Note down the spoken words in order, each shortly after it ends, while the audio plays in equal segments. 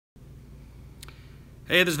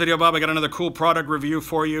Hey, this is Videobob. I got another cool product review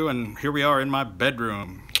for you, and here we are in my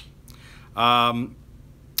bedroom.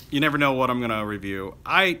 You never know what I'm going to review.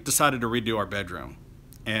 I decided to redo our bedroom,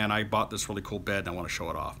 and I bought this really cool bed, and I want to show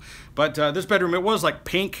it off. But this bedroom, it was like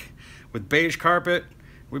pink with beige carpet.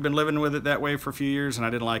 We've been living with it that way for a few years, and I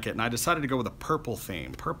didn't like it, and I decided to go with a purple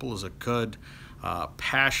theme. Purple is a good,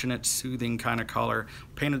 passionate, soothing kind of color.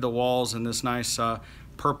 Painted the walls in this nice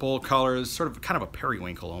purple color. It's sort of kind of a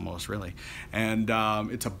periwinkle almost, really. And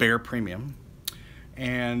it's a bare premium.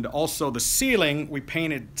 And also the ceiling, we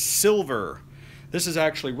painted silver. This is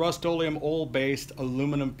actually Rust-Oleum oil-based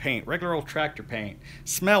aluminum paint, regular old tractor paint.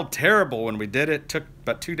 Smelled terrible when we did it. Took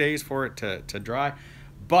about 2 days for it to dry.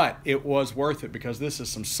 But it was worth it because this is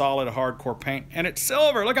some solid hardcore paint, and it's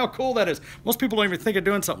silver. Look how cool that is. Most people don't even think of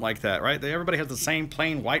doing something like that, right? Everybody has the same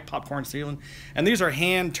plain white popcorn ceiling, and these are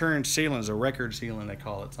hand-turned ceilings, a record ceiling they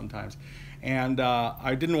call it sometimes. And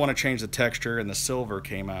I didn't want to change the texture, and the silver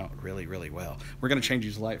came out really, really well. We're going to change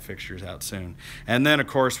these light fixtures out soon. And then, of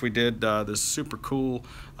course, we did this super cool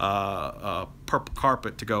purple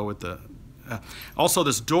carpet to go with the... also,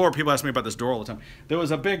 this door, people ask me about this door all the time. There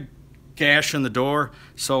was a big gash in the door,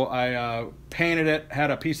 so I painted it,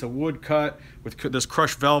 had a piece of wood cut with this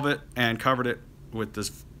crushed velvet and covered it with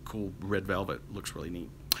this cool red velvet. Looks really neat.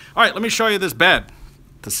 All right, let me show you this bed.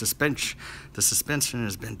 The suspension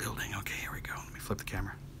has been building. Okay, here we go. Let me flip the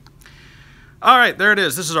camera. All right, there it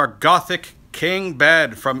is. This is our Gothic king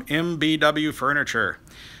bed from MBW Furniture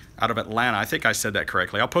out of Atlanta. I think I said that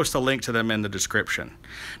correctly. I'll post a link to them in the description.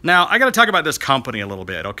 Now, I got to talk about this company a little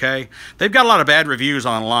bit, okay? They've got a lot of bad reviews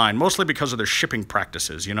online, mostly because of their shipping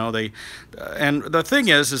practices, you know? And the thing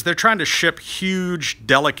is they're trying to ship huge,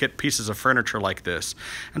 delicate pieces of furniture like this.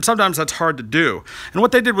 And sometimes that's hard to do. And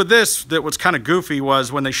what they did with this that was kind of goofy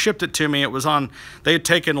was when they shipped it to me, it was on, they had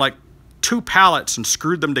taken like 2 pallets and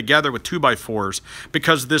screwed them together with 2x4s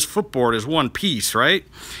because this footboard is one piece, right?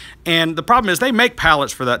 And the problem is they make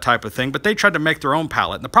pallets for that type of thing, but they tried to make their own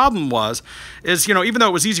pallet. And the problem is, you know, even though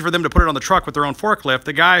it was easy for them to put it on the truck with their own forklift,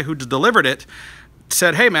 the guy who delivered it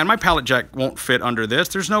said, hey, man, my pallet jack won't fit under this.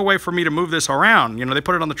 There's no way for me to move this around. You know, they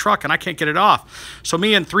put it on the truck, and I can't get it off. So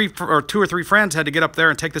me and 2 or 3 friends had to get up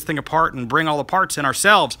there and take this thing apart and bring all the parts in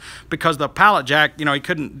ourselves because the pallet jack, you know, he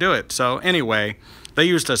couldn't do it. So anyway, they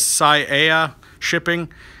used a SIA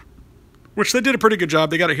shipping, which they did a pretty good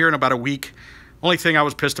job. They got it here in about a week. Only thing I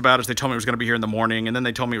was pissed about is they told me it was going to be here in the morning, and then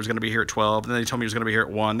they told me it was going to be here at 12, and then they told me it was going to be here at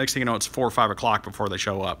 1. Next thing you know, it's 4 or 5 o'clock before they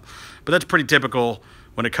show up. But that's pretty typical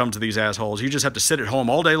when it comes to these assholes. You just have to sit at home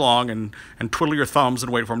all day long and twiddle your thumbs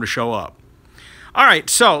and wait for them to show up. All right,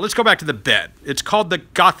 so let's go back to the bed. It's called the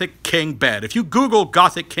Gothic King bed. If you Google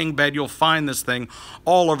Gothic King bed, you'll find this thing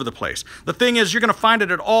all over the place. The thing is, you're going to find it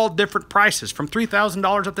at all different prices, from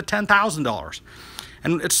 $3,000 up to $10,000.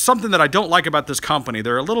 And it's something that I don't like about this company.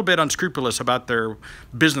 They're a little bit unscrupulous about their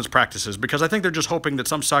business practices because I think they're just hoping that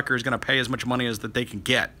some sucker is going to pay as much money as that they can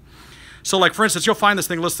get. So, like, for instance, you'll find this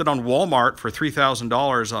thing listed on Walmart for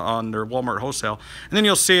 $3,000 on their Walmart wholesale, and then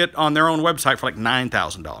you'll see it on their own website for like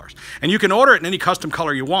 $9,000. And you can order it in any custom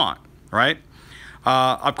color you want, right?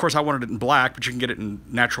 Of course, I wanted it in black, but you can get it in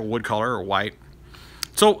natural wood color or white.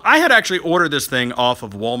 So I had actually ordered this thing off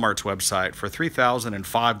of Walmart's website for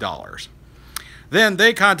 $3,005. Then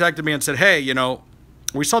they contacted me and said, hey, you know,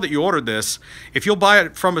 we saw that you ordered this. If you'll buy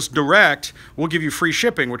it from us direct, we'll give you free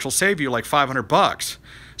shipping, which will save you like $500.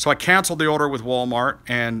 So I canceled the order with Walmart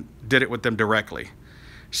and did it with them directly.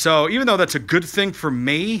 So even though that's a good thing for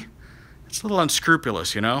me, it's a little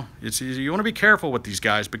unscrupulous, you know? You want to be careful with these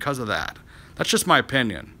guys because of that. That's just my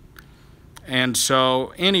opinion. And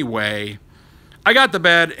so anyway, I got the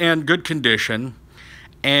bed in good condition.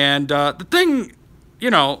 And the thing, you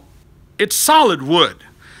know, it's solid wood.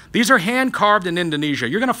 These are hand-carved in Indonesia.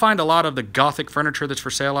 You're going to find a lot of the Gothic furniture that's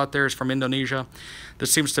for sale out there is from Indonesia.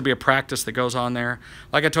 This seems to be a practice that goes on there.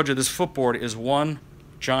 Like I told you, this footboard is one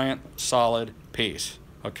giant solid piece,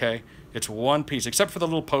 okay? It's one piece, except for the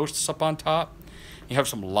little posts up on top. You have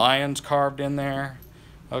some lions carved in there,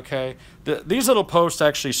 okay? These little posts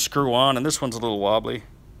actually screw on, and this one's a little wobbly.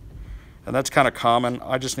 And that's kind of common.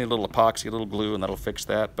 I just need a little epoxy, a little glue, and that'll fix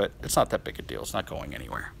that. But it's not that big a deal. It's not going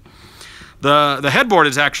anywhere. The headboard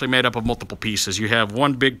is actually made up of multiple pieces. You have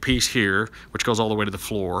one big piece here, which goes all the way to the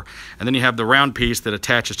floor, and then you have the round piece that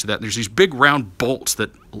attaches to that. There's these big round bolts that,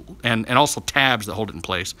 and also tabs that hold it in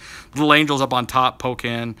place. Little angels up on top poke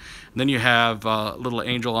in, and then you have a little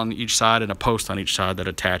angel on each side and a post on each side that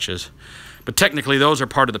attaches. But technically, those are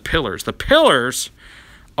part of the pillars. The pillars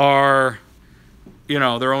are, you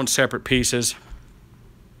know, their own separate pieces,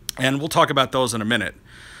 and we'll talk about those in a minute.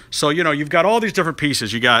 So, you know, you've got all these different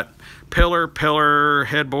pieces. You got pillar,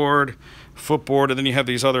 headboard, footboard, and then you have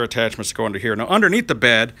these other attachments that go under here. Now, underneath the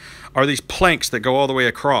bed are these planks that go all the way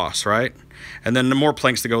across, right? And then the more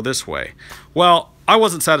planks that go this way. Well, I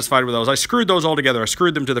wasn't satisfied with those. I screwed those all together. I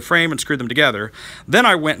screwed them to the frame and screwed them together. Then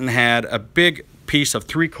I went and had a big piece of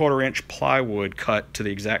 3/4 inch plywood cut to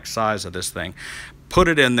the exact size of this thing. Put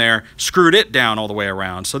it in there, screwed it down all the way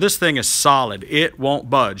around. So this thing is solid. It won't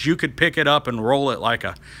budge. You could pick it up and roll it like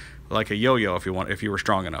a yo-yo if you were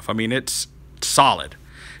strong enough. I mean, it's solid.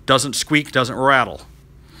 Doesn't squeak, doesn't rattle.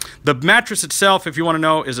 The mattress itself, if you want to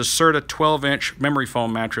know, is a Serta 12-inch memory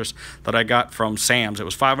foam mattress that I got from Sam's. It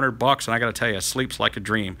was $500, and I got to tell you, it sleeps like a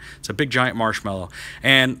dream. It's a big, giant marshmallow.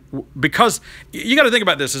 And because you got to think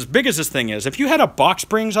about this, as big as this thing is, if you had a box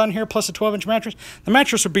springs on here plus a 12-inch mattress, the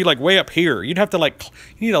mattress would be like way up here. You'd have to you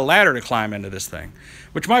need a ladder to climb into this thing,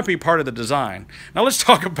 which might be part of the design. Now let's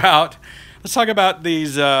talk about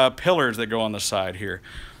these pillars that go on the side here.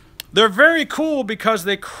 They're very cool because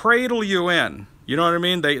they cradle you in. You know what I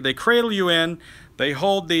mean? They cradle you in. They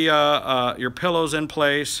hold your pillows in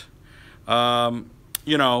place.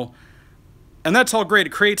 You know, and that's all great.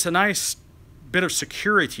 It creates a nice bit of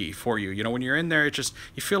security for you. You know, when you're in there,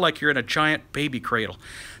 you feel like you're in a giant baby cradle.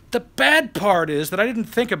 The bad part is that I didn't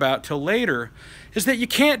think about till later is that you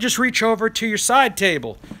can't just reach over to your side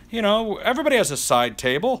table. You know, everybody has a side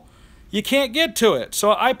table. You can't get to it.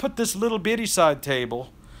 So I put this little bitty side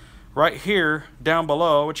table right here down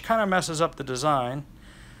below, which kind of messes up the design.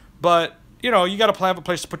 But, you know, you got to have a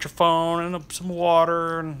place to put your phone and some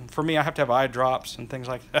water. And for me, I have to have eye drops and things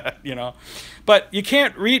like that, you know. But you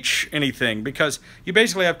can't reach anything because you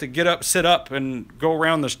basically have to get up, sit up, and go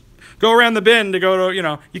around the bend to go to, you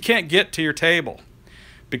know, you can't get to your table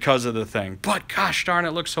because of the thing. But gosh darn,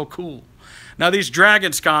 it looks so cool. Now, these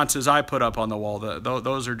dragon sconces I put up on the wall,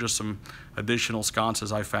 those are just some additional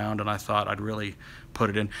sconces I found, and I thought I'd really put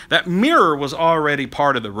it in. That mirror was already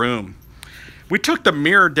part of the room. We took the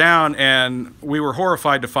mirror down, and we were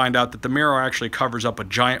horrified to find out that the mirror actually covers up a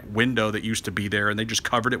giant window that used to be there, and they just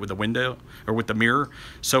covered it with the window, or with the mirror,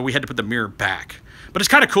 so we had to put the mirror back. But it's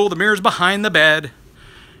kind of cool. The mirror's behind the bed,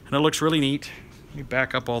 and it looks really neat. Let me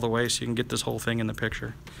back up all the way so you can get this whole thing in the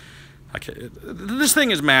picture. This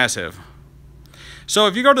thing is massive. So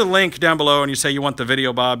if you go to the link down below and you say you want the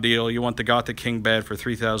Videobob deal, you want the Gothic King bed for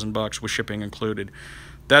 $3,000 with shipping included,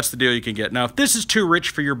 that's the deal you can get. Now, if this is too rich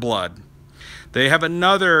for your blood, they have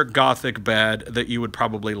another Gothic bed that you would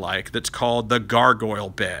probably like that's called the Gargoyle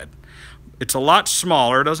bed. It's a lot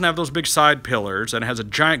smaller. It doesn't have those big side pillars, and it has a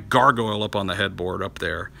giant gargoyle up on the headboard up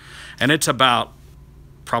there. And it's about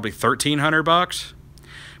probably $1,300.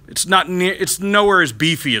 It's nowhere as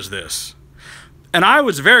beefy as this. And I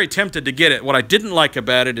was very tempted to get it. What I didn't like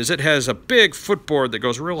about it is it has a big footboard that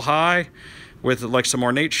goes real high with like some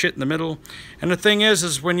ornate shit in the middle. And the thing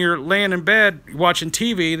is when you're laying in bed watching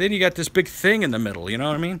TV, then you got this big thing in the middle, you know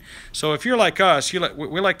what I mean? So if you're like us, we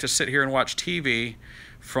like to sit here and watch TV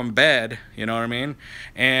from bed, you know what I mean?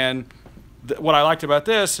 And what I liked about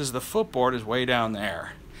this is the footboard is way down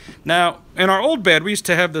there. Now, in our old bed, we used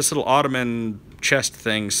to have this little ottoman chest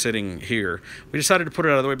thing sitting here. We decided to put it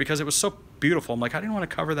out of the way because it was so beautiful. I'm like, I didn't want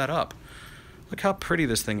to cover that up. Look how pretty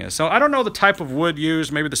this thing is. So I don't know the type of wood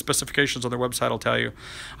used. Maybe the specifications on their website will tell you.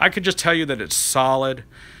 I could just tell you that it's solid,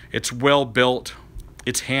 it's well built,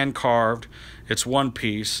 it's hand carved, it's one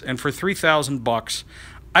piece, and for $3,000,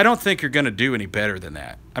 I don't think you're going to do any better than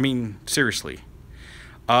that. I mean, seriously.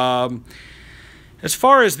 As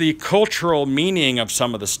far as the cultural meaning of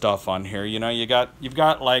some of the stuff on here, you know, you've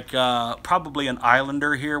got like probably an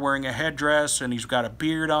islander here wearing a headdress, and he's got a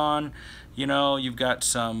beard on. You know, you've got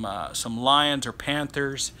some lions or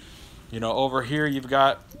panthers. You know, over here you've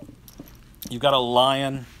got a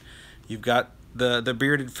lion. You've got the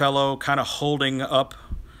bearded fellow kind of holding up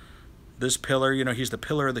this pillar. You know, he's the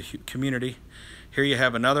pillar of the community. Here you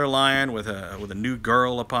have another lion with a new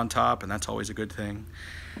girl up on top, and that's always a good thing.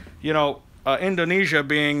 You know, Indonesia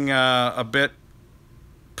being a bit,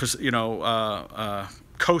 you know,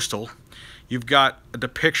 coastal, you've got a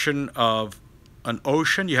depiction of an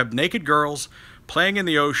ocean. You have naked girls playing in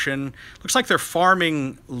the ocean. Looks like they're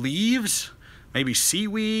farming leaves, maybe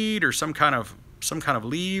seaweed or some kind of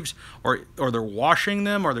leaves, or they're washing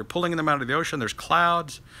them, or they're pulling them out of the ocean. There's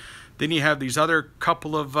clouds. Then you have these other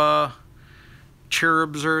couple of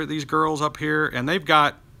cherubs, or these girls up here, and they've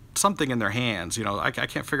got something in their hands. You know, I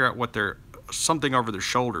can't figure out what something over their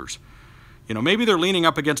shoulders. You know, maybe they're leaning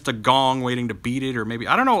up against a gong waiting to beat it, or maybe,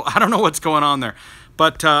 I don't know what's going on there.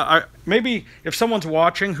 But maybe if someone's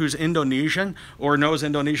watching who's Indonesian or knows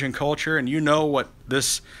Indonesian culture, and you know what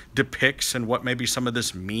this depicts and what maybe some of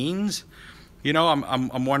this means, You know,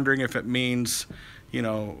 I'm wondering if it means, you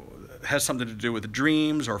know, has something to do with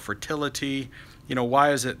dreams or fertility. You know,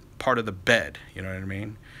 why is it part of the bed? You know what I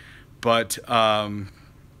mean? But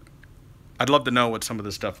I'd love to know what some of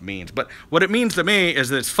this stuff means. But what it means to me is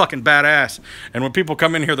that it's fucking badass. And when people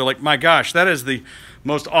come in here, they're like, my gosh, that is the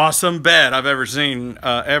most awesome bed I've ever seen,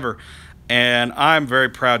 ever. And I'm very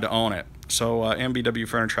proud to own it. So MBW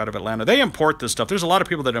Furniture out of Atlanta, they import this stuff. There's a lot of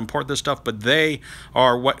people that import this stuff, but they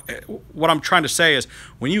are what I'm trying to say is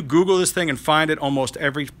when you Google this thing and find it, almost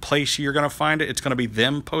every place you're going to find it, it's going to be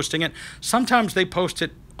them posting it. Sometimes they post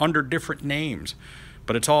it under different names,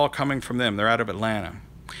 but it's all coming from them. They're out of Atlanta.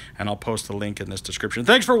 And I'll post the link in this description.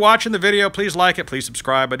 Thanks for watching the video. Please like it. Please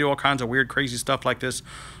subscribe. I do all kinds of weird, crazy stuff like this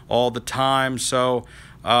all the time. So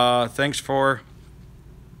thanks for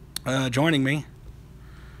joining me.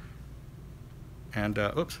 And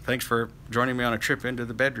oops, thanks for joining me on a trip into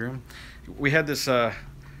the bedroom. We had this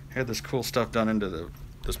cool stuff done into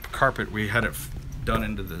this carpet. We had it done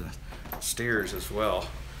into the stairs as well.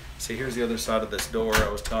 See, here's the other side of this door I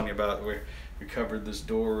was telling you about. We covered this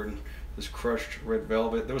door in this crushed red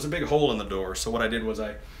velvet. There was a big hole in the door, so what I did was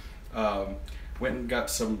I went and got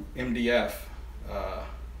some MDF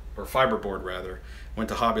or fiberboard rather. Went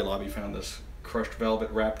to Hobby Lobby, found this crushed velvet,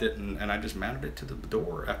 wrapped it, and I just mounted it to the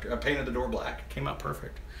door. After I painted the door black, it came out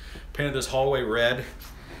perfect. Painted this hallway red,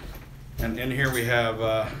 and in here we have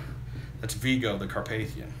that's Vigo, the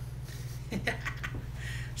Carpathian.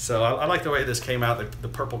 So I like the way this came out. The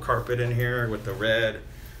purple carpet in here with the red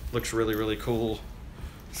looks really, really cool.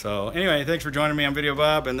 So anyway, thanks for joining me on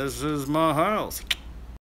Videobob, and this is my house.